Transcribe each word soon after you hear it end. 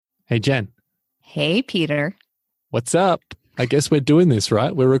Hey, Jen, Hey, Peter. what's up? I guess we're doing this,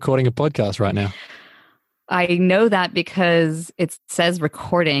 right? We're recording a podcast right now. I know that because it says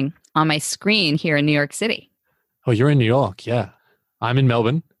recording on my screen here in New York City. Oh, you're in New York. Yeah. I'm in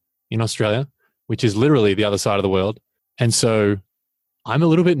Melbourne, in Australia, which is literally the other side of the world. And so I'm a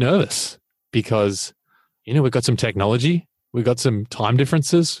little bit nervous because, we've got some technology, we've got some time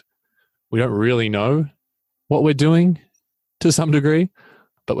differences. We don't really know what we're doing to some degree,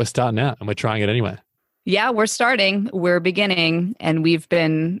 but we're starting out and we're trying it anyway. Yeah, we're starting, we're beginning, and we've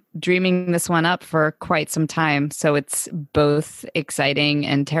been dreaming this one up for quite some time. So it's both exciting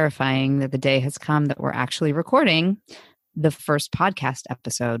and terrifying that the day has come that we're actually recording the first podcast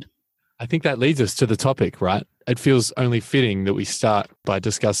episode. I think that leads us to the topic, right? It feels only fitting that we start by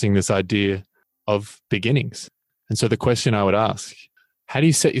discussing this idea of beginnings. And so the question I would ask, how do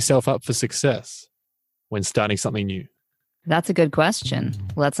you set yourself up for success when starting something new? That's a good question.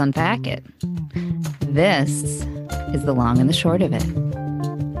 Let's unpack it. This is the long and the short of it.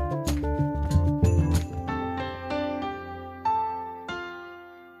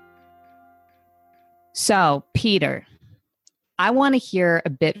 So, Peter, I want to hear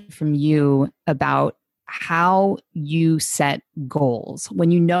a bit from you about how you set goals. When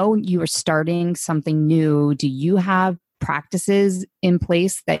you know you are starting something new, do you have practices in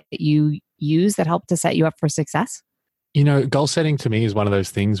place that you use that help to set you up for success? Goal setting to me is one of those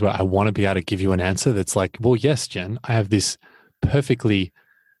things where I want to be able to give you an answer that's like, well, yes, Jen, I have this perfectly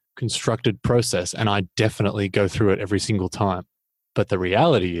constructed process and I definitely go through it every single time. But the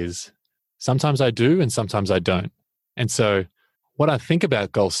reality is sometimes I do and sometimes I don't. And so what I think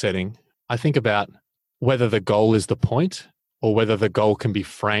about goal setting, I think about whether the goal is the point or whether the goal can be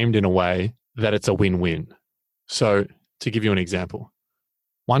framed in a way that it's a win-win. So to give you an example,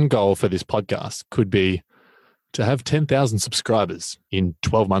 one goal for this podcast could be to have 10,000 subscribers in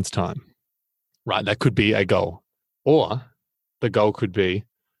 12 months' time, right? That could be a goal. Or the goal could be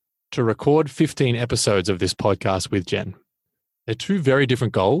to record 15 episodes of this podcast with Jen. They're two very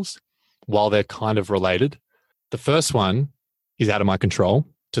different goals while they're kind of related. The first one is out of my control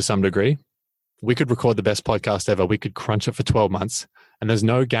to some degree. We could record the best podcast ever. We could crunch it for 12 months and there's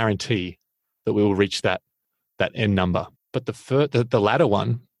no guarantee that we will reach that end number. But the latter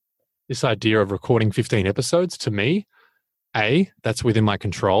one, this idea of recording 15 episodes, to me, A, that's within my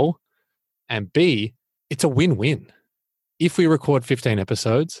control, and B, it's a win-win. If we record 15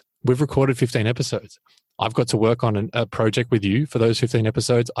 episodes, we've recorded 15 episodes. I've got to work on a project with you for those 15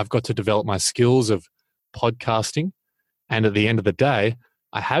 episodes. I've got to develop my skills of podcasting. And at the end of the day,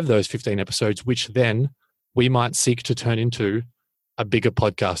 I have those 15 episodes, which then we might seek to turn into a bigger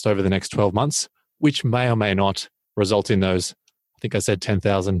podcast over the next 12 months, which may or may not result in those, I think I said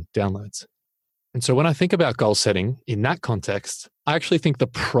 10,000 downloads. And so when I think about goal setting in that context, I actually think the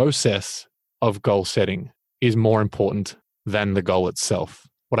process of goal setting is more important than the goal itself.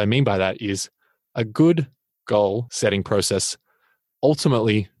 What I mean by that is a good goal setting process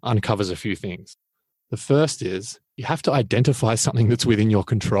ultimately uncovers a few things. The first is you have to identify something that's within your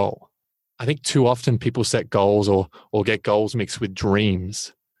control. I think too often people set goals or get goals mixed with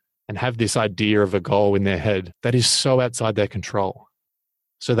dreams and have this idea of a goal in their head that is so outside their control.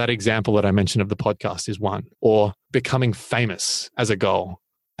 So that example that I mentioned of the podcast is one, or becoming famous as a goal.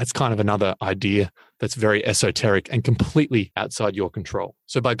 That's kind of another idea that's very esoteric and completely outside your control.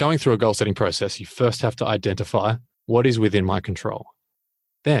 So by going through a goal setting process, you first have to identify what is within my control.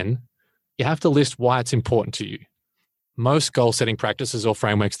 Then you have to list why it's important to you. Most goal setting practices or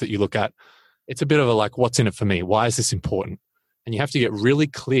frameworks that you look at, it's a bit of a like, what's in it for me? Why is this important? And you have to get really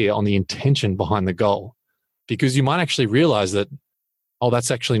clear on the intention behind the goal, because you might actually realize that, oh,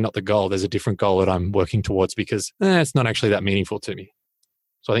 that's actually not the goal. There's a different goal that I'm working towards because it's not actually that meaningful to me.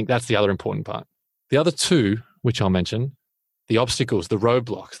 So I think that's the other important part. The other two, which I'll mention, the obstacles, the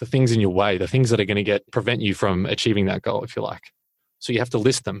roadblocks, the things in your way, the things that are going to prevent you from achieving that goal, if you like. So you have to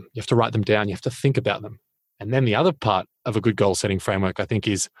list them. You have to write them down. You have to think about them. And then the other part of a good goal setting framework, I think,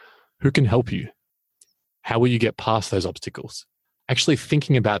 is who can help you? How will you get past those obstacles? Actually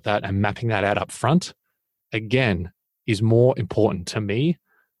thinking about that and mapping that out up front, again, is more important to me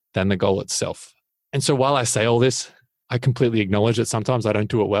than the goal itself. And so while I say all this, I completely acknowledge that sometimes I don't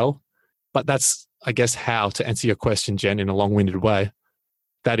do it well. But that's, I guess, how to answer your question, Jen, in a long-winded way.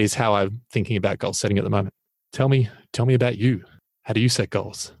 That is how I'm thinking about goal setting at the moment. Tell me about you. How do you set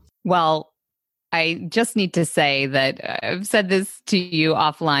goals? Well, I just need to say that I've said this to you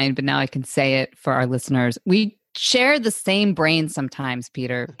offline, but now I can say it for our listeners. We share the same brain sometimes,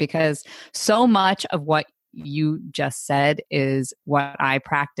 Peter, because so much of what you just said is what I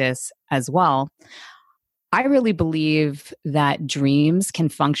practice as well. I really believe that dreams can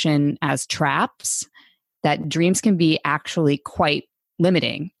function as traps, that dreams can be actually quite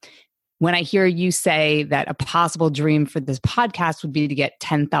limiting. When I hear you say that a possible dream for this podcast would be to get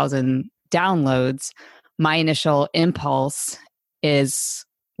 10,000 downloads, my initial impulse is,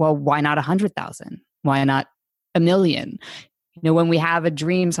 well, why not 100,000? Why not a million? When we have a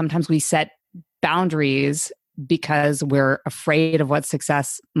dream, sometimes we set boundaries because we're afraid of what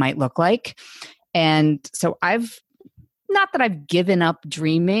success might look like. And so not that I've given up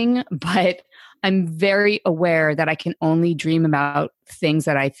dreaming, but I'm very aware that I can only dream about things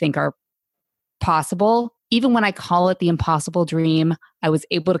that I think are possible. Even when I call it the impossible dream, I was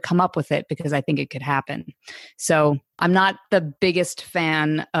able to come up with it because I think it could happen. So I'm not the biggest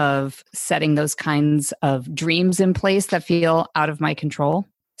fan of setting those kinds of dreams in place that feel out of my control.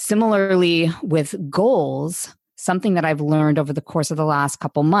 Similarly, with goals, something that I've learned over the course of the last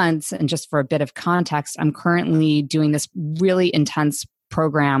couple months, and just for a bit of context, I'm currently doing this really intense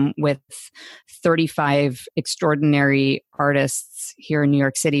program with 35 extraordinary artists here in New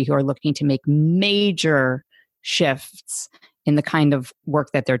York City who are looking to make major shifts in the kind of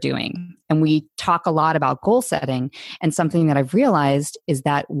work that they're doing. And we talk a lot about goal setting. And something that I've realized is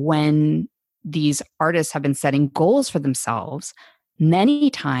that when these artists have been setting goals for themselves, many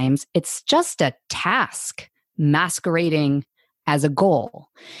times it's just a task masquerading as a goal.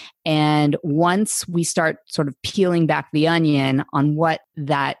 And once we start sort of peeling back the onion on what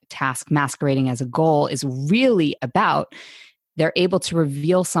that task masquerading as a goal is really about, they're able to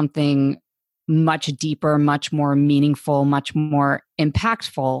reveal something much deeper, much more meaningful, much more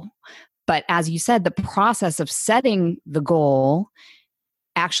impactful. But as you said, the process of setting the goal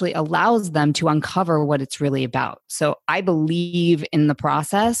actually allows them to uncover what it's really about. So I believe in the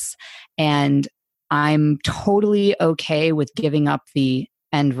process, and I'm totally okay with giving up the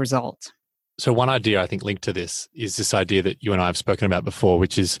end result. So one idea I think linked to this is this idea that you and I have spoken about before,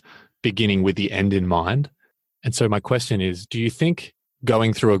 which is beginning with the end in mind. And so my question is, do you think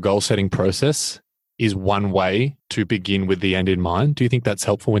going through a goal setting process is one way to begin with the end in mind? Do you think that's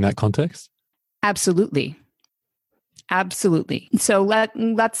helpful in that context? Absolutely. Absolutely. So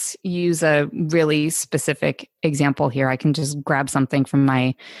let's use a really specific example here. I can just grab something from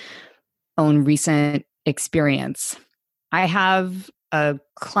my own recent experience. I have a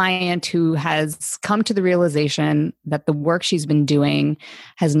client who has come to the realization that the work she's been doing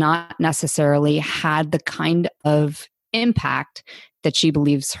has not necessarily had the kind of impact that she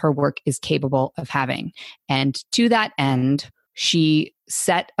believes her work is capable of having. And to that end, she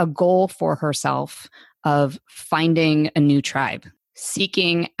set a goal for herself of finding a new tribe,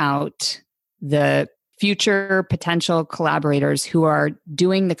 seeking out the future potential collaborators who are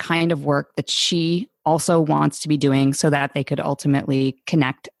doing the kind of work that she also wants to be doing so that they could ultimately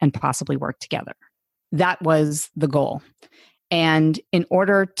connect and possibly work together. That was the goal. And in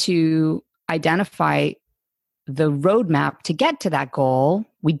order to identify the roadmap to get to that goal,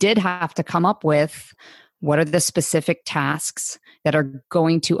 we did have to come up with what are the specific tasks that are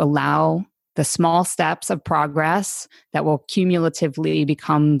going to allow the small steps of progress that will cumulatively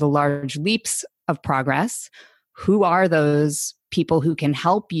become the large leaps of progress. Who are those people who can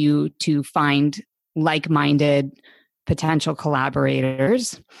help you to find like-minded potential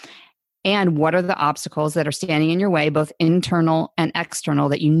collaborators? And what are the obstacles that are standing in your way, both internal and external,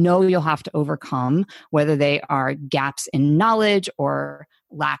 that you know you'll have to overcome, whether they are gaps in knowledge or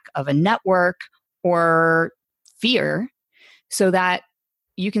lack of a network or fear, so that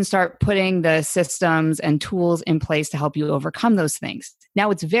you can start putting the systems and tools in place to help you overcome those things. Now,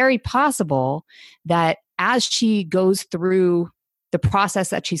 it's very possible that as she goes through the process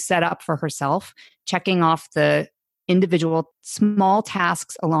that she set up for herself, checking off the individual small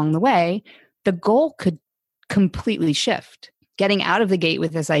tasks along the way, the goal could completely shift. Getting out of the gate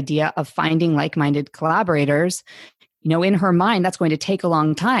with this idea of finding like-minded collaborators, in her mind, that's going to take a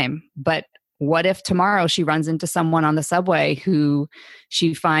long time. But what if tomorrow she runs into someone on the subway who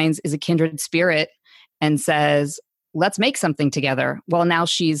she finds is a kindred spirit and says, let's make something together? Well, now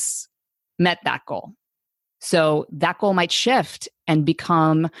she's met that goal. So that goal might shift and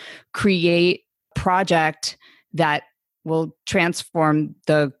create a project that will transform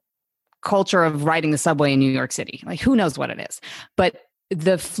the culture of riding the subway in New York City. Like, who knows what it is? But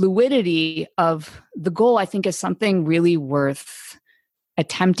the fluidity of the goal, I think, is something really worth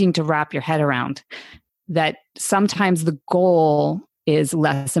attempting to wrap your head around, that sometimes the goal is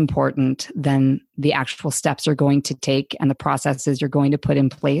less important than the actual steps you're going to take and the processes you're going to put in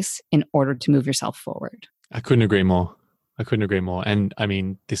place in order to move yourself forward. I couldn't agree more. And I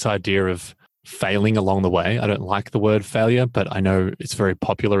mean, this idea of failing along the way, I don't like the word failure, but I know it's very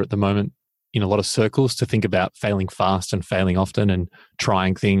popular at the moment. in a lot of circles to think about failing fast and failing often and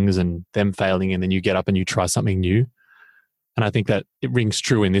trying things and them failing, and then you get up and you try something new. And I think that it rings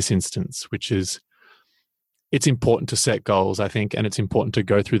true in this instance, which is it's important to set goals, I think, and it's important to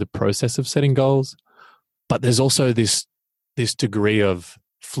go through the process of setting goals. But there's also this degree of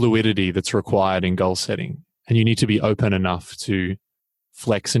fluidity that's required in goal setting. And you need to be open enough to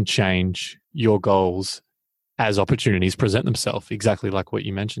flex and change your goals as opportunities present themselves, exactly like what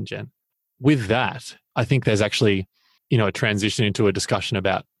you mentioned, Jen. With that, I think there's actually, a transition into a discussion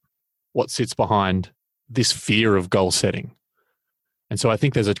about what sits behind this fear of goal setting. And so I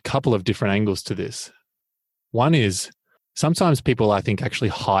think there's a couple of different angles to this. One is sometimes people, I think, actually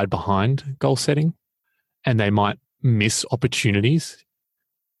hide behind goal setting, and they might miss opportunities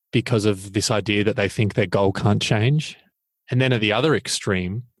because of this idea that they think their goal can't change. And then at the other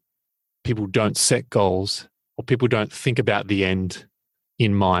extreme, people don't set goals, or people don't think about the end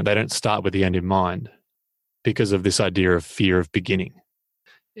in mind. They don't start with the end in mind because of this idea of fear of beginning.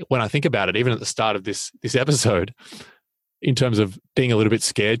 When I think about it, even at the start of this episode, in terms of being a little bit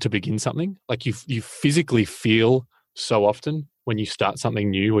scared to begin something, like you physically feel so often when you start something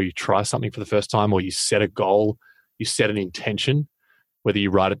new, or you try something for the first time, or you set a goal, you set an intention, whether you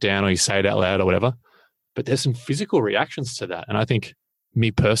write it down or you say it out loud or whatever. But there's some physical reactions to that. And I think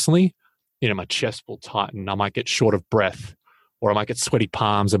me personally, my chest will tighten. I might get short of breath, or I might get sweaty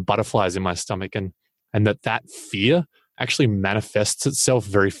palms and butterflies in my stomach. And that fear actually manifests itself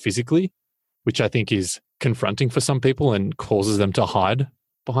very physically, which I think is confronting for some people and causes them to hide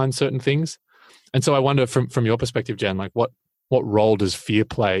behind certain things. And so I wonder from your perspective, Jen, like what role does fear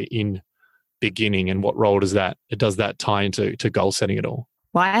play in beginning, and what role does that tie into goal setting at all?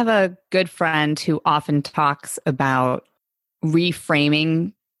 Well, I have a good friend who often talks about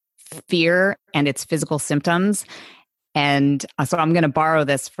reframing fear and its physical symptoms. And so I'm going to borrow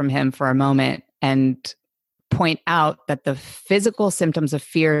this from him for a moment and point out that the physical symptoms of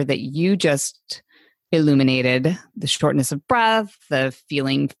fear that you just illuminated, the shortness of breath, the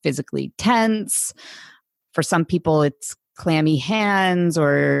feeling physically tense, for some people it's clammy hands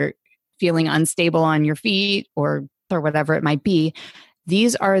or feeling unstable on your feet or whatever it might be.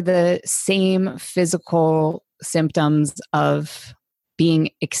 These are the same physical symptoms of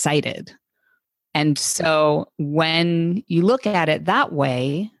being excited. And so when you look at it that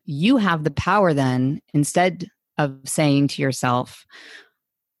way, you have the power then, instead of saying to yourself,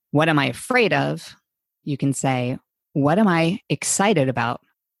 what am I afraid of? You can say, what am I excited about?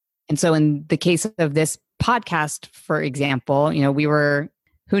 And so in the case of this podcast, for example, we were,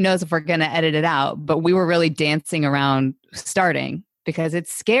 who knows if we're going to edit it out, but we were really dancing around starting, because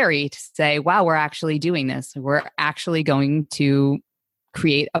it's scary to say, wow, we're actually doing this. We're actually going to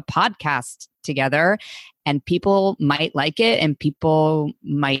create a podcast together, and people might like it and people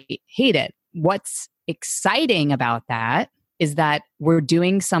might hate it. What's exciting about that is that we're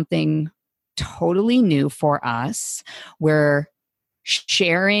doing something totally new for us. We're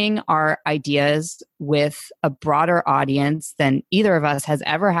sharing our ideas with a broader audience than either of us has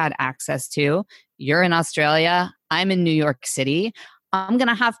ever had access to. You're in Australia. I'm in New York City. I'm going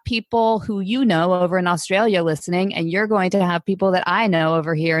to have people who over in Australia listening, and you're going to have people that I know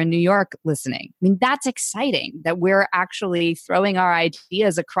over here in New York listening. I mean, that's exciting that we're actually throwing our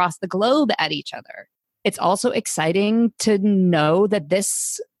ideas across the globe at each other. It's also exciting to know that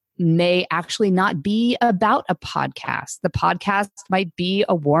this may actually not be about a podcast. The podcast might be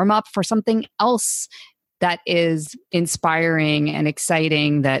a warm-up for something else that is inspiring and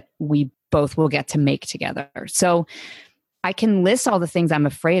exciting that we both will get to make together. So I can list all the things I'm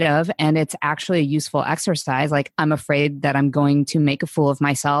afraid of, and it's actually a useful exercise. Like, I'm afraid that I'm going to make a fool of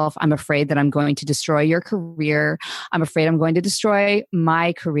myself. I'm afraid that I'm going to destroy your career. I'm afraid I'm going to destroy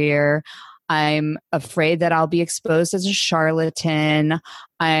my career. I'm afraid that I'll be exposed as a charlatan.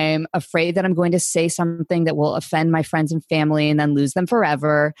 I'm afraid that I'm going to say something that will offend my friends and family and then lose them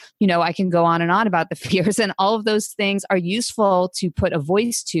forever. I can go on and on about the fears, and all of those things are useful to put a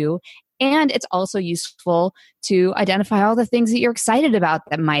voice to. And it's also useful to identify all the things that you're excited about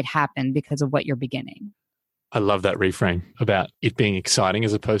that might happen because of what you're beginning. I love that reframe about it being exciting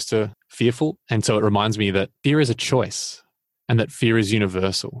as opposed to fearful. And so it reminds me that fear is a choice and that fear is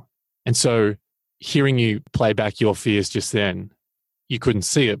universal. And so hearing you play back your fears just then, you couldn't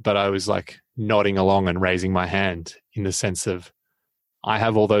see it, but I was like nodding along and raising my hand in the sense of, I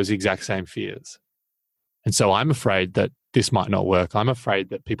have all those exact same fears. And so I'm afraid that this might not work. I'm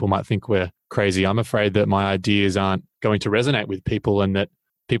afraid that people might think we're crazy. I'm afraid that my ideas aren't going to resonate with people, and that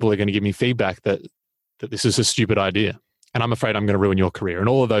people are going to give me feedback that this is a stupid idea. And I'm afraid I'm going to ruin your career. And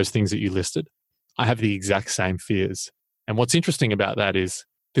all of those things that you listed, I have the exact same fears. And what's interesting about that is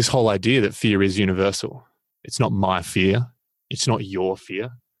this whole idea that fear is universal. It's not my fear. It's not your fear.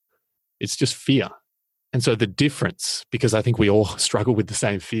 It's just fear. And so the difference, because I think we all struggle with the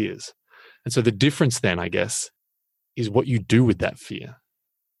same fears. And so the difference then, I guess, is what you do with that fear,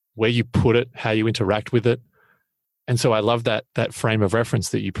 where you put it, how you interact with it. And so I love that frame of reference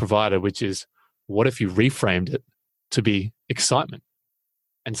that you provided, which is, what if you reframed it to be excitement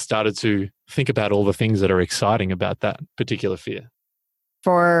and started to think about all the things that are exciting about that particular fear?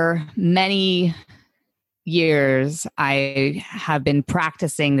 For many years, I have been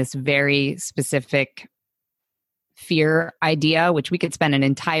practicing this very specific fear idea, which we could spend an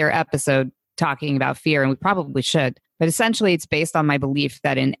entire episode talking about fear, and we probably should. But essentially, it's based on my belief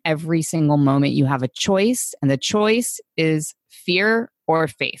that in every single moment, you have a choice, and the choice is fear or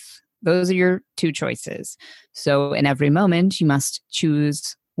faith. Those are your two choices. So in every moment, you must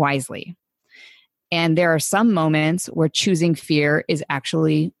choose wisely. And there are some moments where choosing fear is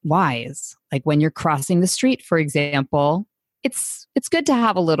actually wise. Like when you're crossing the street, for example, it's good to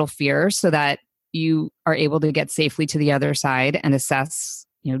have a little fear so that you are able to get safely to the other side and assess,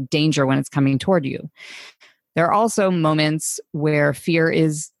 danger when it's coming toward you. There are also moments where fear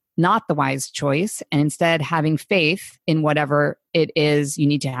is not the wise choice, and instead having faith in whatever it is you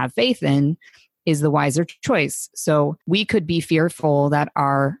need to have faith in is the wiser choice. So we could be fearful that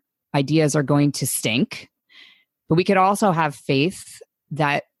our ideas are going to stink, but we could also have faith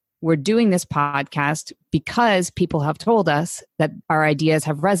that we're doing this podcast because people have told us that our ideas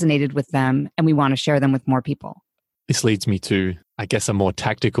have resonated with them and we want to share them with more people. This leads me to, I guess, a more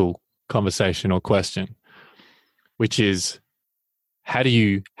tactical conversation or question, which is, how do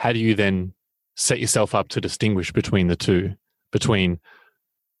you then set yourself up to distinguish between the two, between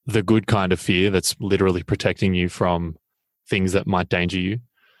the good kind of fear that's literally protecting you from things that might danger you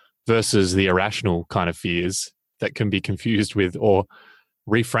versus the irrational kind of fears that can be confused with or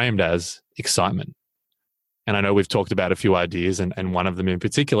reframed as excitement? And I know we've talked about a few ideas, and one of them in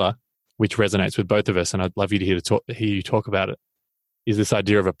particular, which resonates with both of us, and I'd love you to hear you talk about it, is this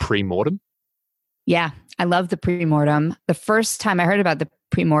idea of a pre-mortem. Yeah, I love the pre-mortem. The first time I heard about the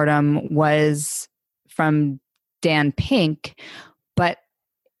pre-mortem was from Dan Pink, but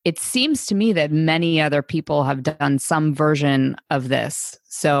it seems to me that many other people have done some version of this.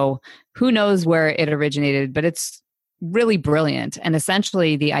 So who knows where it originated, but it's really brilliant. And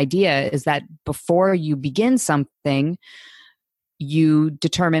essentially the idea is that before you begin something, you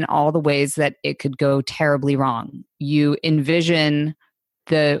determine all the ways that it could go terribly wrong. You envision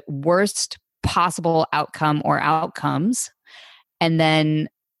the worst possible outcome or outcomes, and then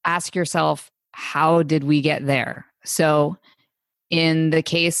ask yourself, how did we get there? So in the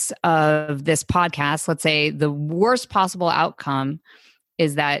case of this podcast, let's say the worst possible outcome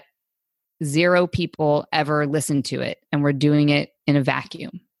is that 0 people ever listen to it, and we're doing it in a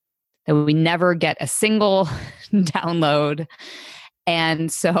vacuum, that we never get a single download.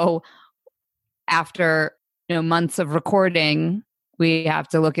 And so after months of recording, we have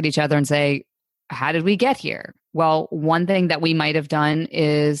to look at each other and say, how did we get here? Well, one thing that we might have done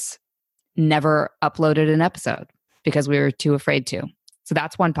is never uploaded an episode because we were too afraid to. So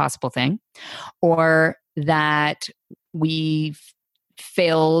that's one possible thing. Or that we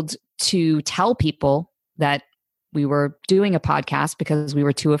failed to tell people that we were doing a podcast because we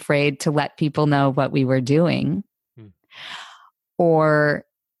were too afraid to let people know what we were doing. Or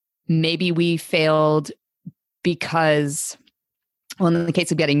maybe we failed because, well, in the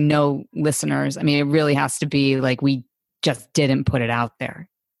case of getting no listeners, I mean, it really has to be like we just didn't put it out there.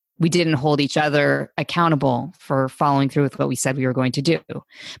 We didn't hold each other accountable for following through with what we said we were going to do.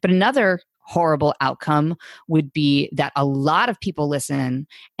 But another horrible outcome would be that a lot of people listen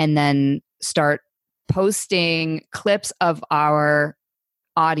and then start posting clips of our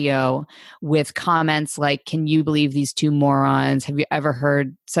audio with comments like, can you believe these two morons? Have you ever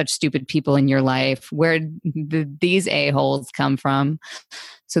heard such stupid people in your life? Where did these a-holes come from?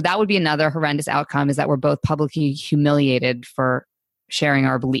 So that would be another horrendous outcome, is that we're both publicly humiliated for sharing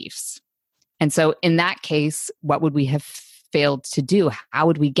our beliefs. And so in that case, what would we have failed to do? How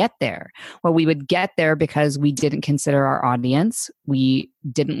would we get there? Well, we would get there because we didn't consider our audience. We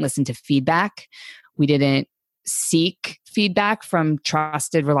didn't listen to feedback. We didn't seek feedback from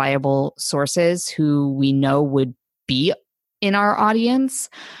trusted, reliable sources who we know would be in our audience.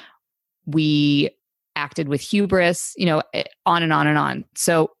 We acted with hubris, on and on and on.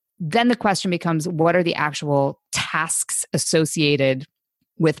 So then the question becomes, what are the actual tasks associated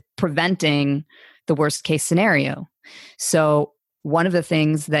with preventing the worst case scenario? So one of the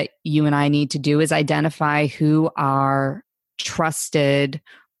things that you and I need to do is identify who are trusted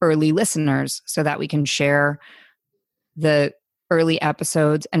early listeners so that we can share the early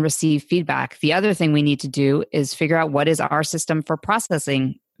episodes and receive feedback. The other thing we need to do is figure out what is our system for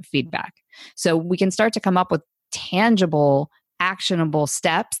processing feedback. So we can start to come up with tangible, actionable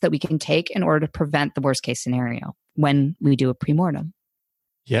steps that we can take in order to prevent the worst case scenario when we do a premortem.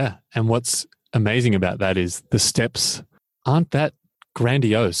 Yeah. And what's amazing about that is the steps aren't that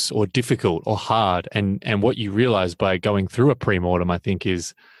grandiose or difficult or hard. And what you realize by going through a premortem, I think,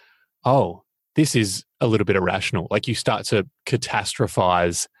 is, oh, this is a little bit irrational. Like you start to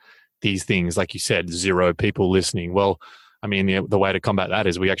catastrophize these things. Like you said, 0 people listening. Well, I mean, the way to combat that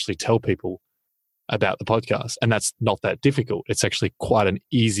is we actually tell people about the podcast. And that's not that difficult. It's actually quite an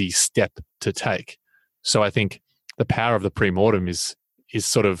easy step to take. So I think the power of the premortem is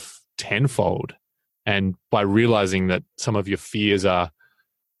sort of tenfold. And by realizing that some of your fears are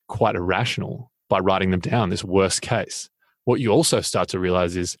quite irrational, by writing them down, this worst case, what you also start to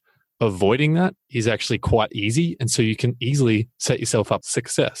realize is avoiding that is actually quite easy. And so you can easily set yourself up for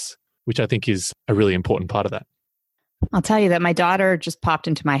success, which I think is a really important part of that. I'll tell you that my daughter just popped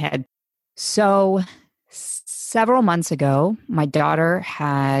into my head. So several months ago, my daughter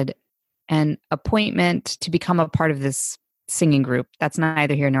had an appointment to become a part of this singing group. That's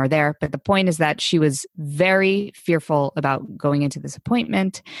neither here nor there. But the point is that she was very fearful about going into this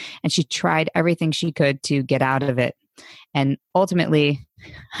appointment, and she tried everything she could to get out of it. And ultimately,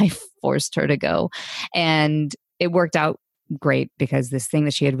 I forced her to go. And it worked out great because this thing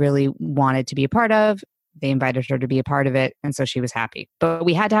that she had really wanted to be a part of, they invited her to be a part of it. And so she was happy. But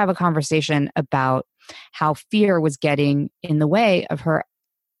we had to have a conversation about how fear was getting in the way of her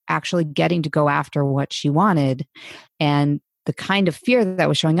actually getting to go after what she wanted. And the kind of fear that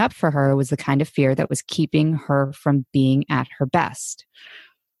was showing up for her was the kind of fear that was keeping her from being at her best.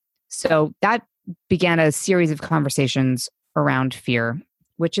 So that began a series of conversations around fear,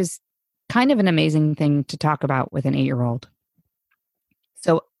 which is kind of an amazing thing to talk about with an 8-year-old.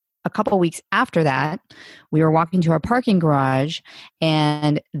 So a couple of weeks after that, we were walking to our parking garage,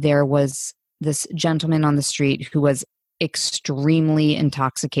 and there was this gentleman on the street who was extremely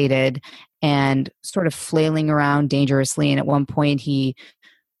intoxicated and sort of flailing around dangerously. And at one point he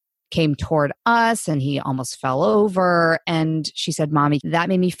came toward us and he almost fell over. And she said, "Mommy, that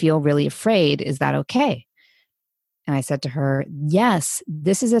made me feel really afraid. Is that okay?" And I said to her, "Yes,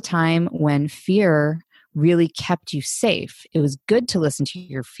 this is a time when fear really kept you safe. It was good to listen to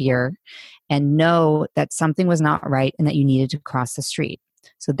your fear and know that something was not right and that you needed to cross the street.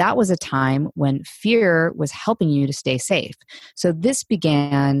 So that was a time when fear was helping you to stay safe." So this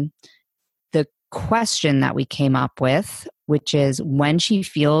began the question that we came up with, which is when she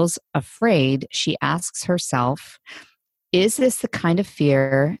feels afraid, she asks herself, is this the kind of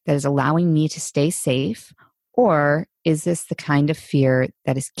fear that is allowing me to stay safe? Or is this the kind of fear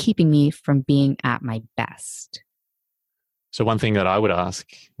that is keeping me from being at my best? So one thing that I would ask,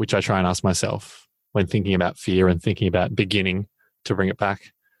 which I try and ask myself when thinking about fear and thinking about beginning to bring it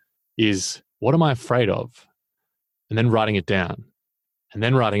back, is what am I afraid of? And then writing it down. And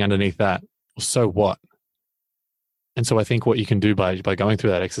then writing underneath that, well, so what? And so I think what you can do by going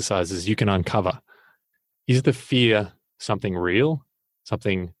through that exercise is you can uncover, is the fear something real,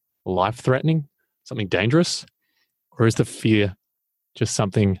 something life-threatening, something dangerous? Or is the fear just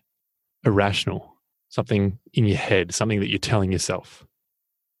something irrational, something in your head, something that you're telling yourself?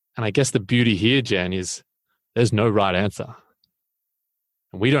 And I guess the beauty here, Jen, is there's no right answer.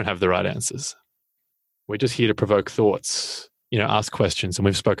 And we don't have the right answers. We're just here to provoke thoughts, ask questions, and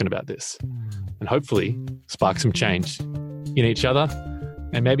we've spoken about this. And hopefully spark some change in each other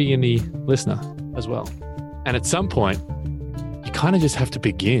and maybe in the listener as well. And at some point, you kind of just have to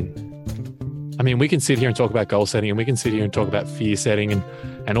begin. I mean, we can sit here and talk about goal setting, and we can sit here and talk about fear setting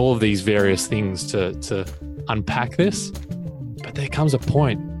and all of these various things to unpack this. But there comes a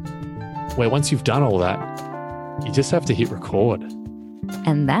point where once you've done all that, you just have to hit record.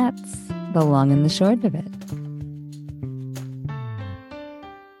 And that's the long and the short of it.